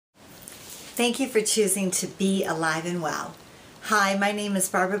Thank you for choosing to be alive and well. Hi, my name is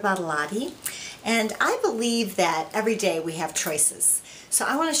Barbara Badolati, and I believe that every day we have choices. So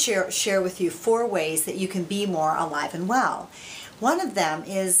I want to share with you 4 ways that you can be more alive and well. One of them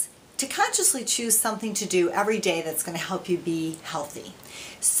is to consciously choose something to do every day that's going to help you be healthy.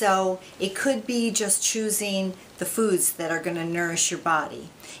 So it could be just choosing the foods that are going to nourish your body.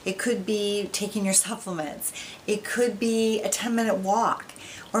 It could be taking your supplements. It could be a 10-minute walk,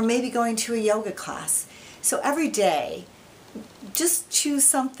 or maybe going to a yoga class. So every day, just choose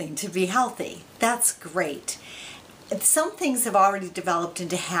something to be healthy. That's great. Some things have already developed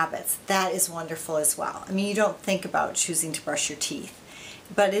into habits. That is wonderful as well. I mean, you don't think about choosing to brush your teeth,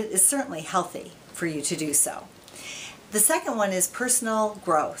 but it is certainly healthy for you to do so. The second one is personal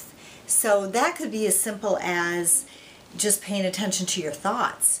growth. So that could be as simple as just paying attention to your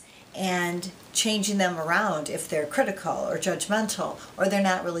thoughts and changing them around if they're critical or judgmental or they're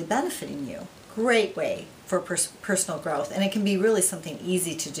not really benefiting you. Great way for personal growth, and it can be really something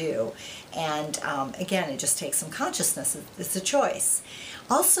easy to do, and again, it just takes some consciousness. It's a choice.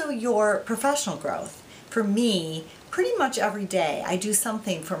 Also, your professional growth. For me, pretty much every day I do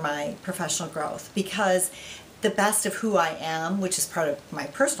something for my professional growth, because the best of who I am, which is part of my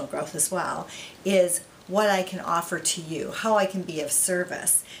personal growth as well, is what I can offer to you, how I can be of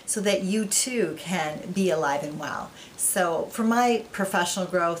service, so that you too can be alive and well. So for my professional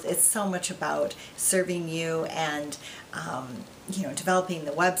growth, it's so much about serving you and developing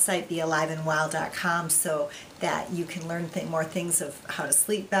the website bealiveandwell.com, so that you can learn more things of how to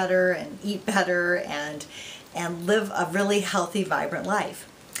sleep better and eat better and live a really healthy, vibrant life.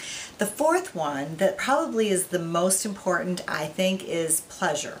 The fourth one that probably is the most important, I think, is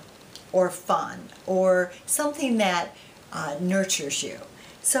pleasure or fun or something that nurtures you.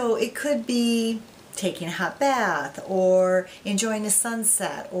 So it could be taking a hot bath or enjoying a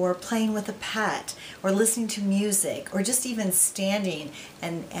sunset or playing with a pet or listening to music or just even standing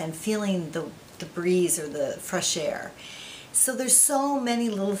and feeling the breeze or the fresh air. So there's so many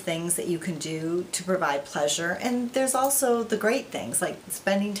little things that you can do to provide pleasure, and there's also the great things like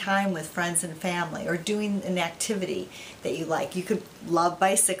spending time with friends and family or doing an activity that you like. You could love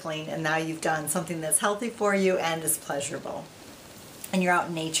bicycling, and now you've done something that's healthy for you and is pleasurable. And you're out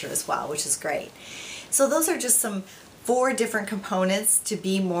in nature as well, which is great. So those are just some 4 different components to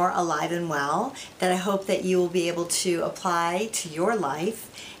be more alive and well that I hope that you will be able to apply to your life,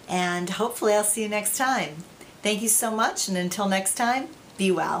 and hopefully I'll see you next time. Thank you so much, and until next time,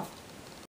 be well.